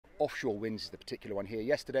offshore winds is the particular one here.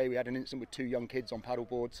 Yesterday we had an incident with 2 young kids on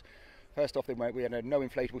paddleboards. First off, we had a no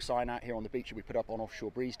inflatable sign out here on the beach that we put up on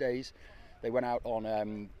offshore breeze days. They went out on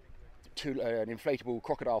an inflatable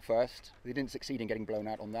crocodile first. They didn't succeed in getting blown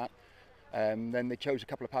out on that. Then they chose a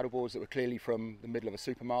couple of paddleboards that were clearly from the middle of a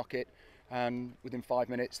supermarket, and within 5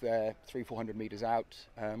 minutes they're 300-400 metres out.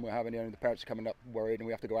 We're having the parents are coming up worried, and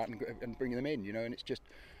we have to go out and bring them in, and it's just,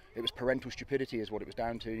 it was parental stupidity is what it was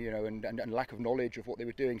down to, and lack of knowledge of what they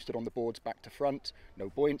were doing. Stood on the boards back to front, no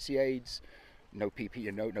buoyancy aids, no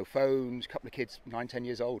PP, no phones, a couple of kids 9-10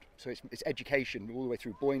 years old. So it's education all the way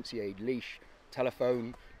through: buoyancy aid, leash,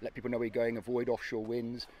 telephone, let people know where you're going, avoid offshore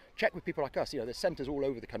winds, check with people like us. There's centres all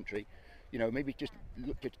over the country. Maybe just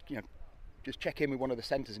look at, just check in with one of the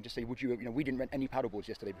centres and just say, would you, we didn't rent any paddleboards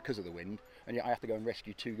yesterday because of the wind, and yet I have to go and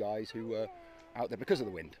rescue 2 guys who were out there because of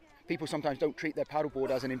the wind. People sometimes don't treat their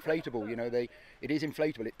paddleboard as an inflatable. It is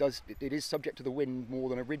inflatable. It is subject to the wind more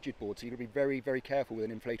than a rigid board. So you've got to be very, very careful with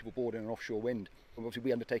an inflatable board in an offshore wind. Obviously,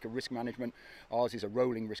 we undertake a risk management. Ours is a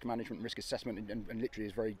rolling risk management, risk assessment, and literally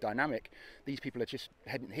is very dynamic. These people are just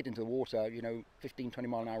hit into the water. 15, 20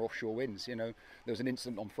 mile an hour offshore winds. There was an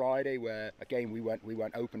incident on Friday where again we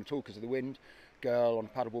weren't open at all because of the wind. Girl on a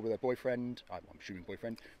paddleboard with her boyfriend, I'm assuming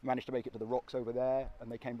boyfriend, managed to make it to the rocks over there,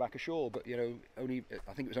 and they came back ashore. But I think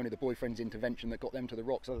it was only the boyfriend's intervention that got them to the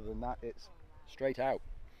rocks. Other than that, it's straight out.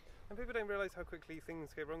 And people don't realise how quickly things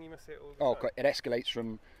go wrong. You must see it all the time. It escalates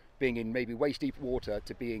from being in maybe waist deep water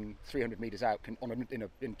to being 300 metres out.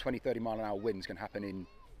 In 20-30 mile an hour winds can happen in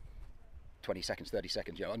 20 seconds, 30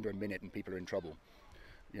 seconds. Under a minute, and people are in trouble.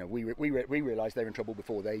 We realise they're in trouble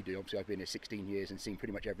before they do. Obviously, I've been here 16 years and seen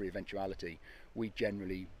pretty much every eventuality. We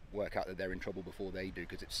generally work out that they're in trouble before they do,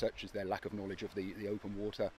 because it's such as their lack of knowledge of the open water.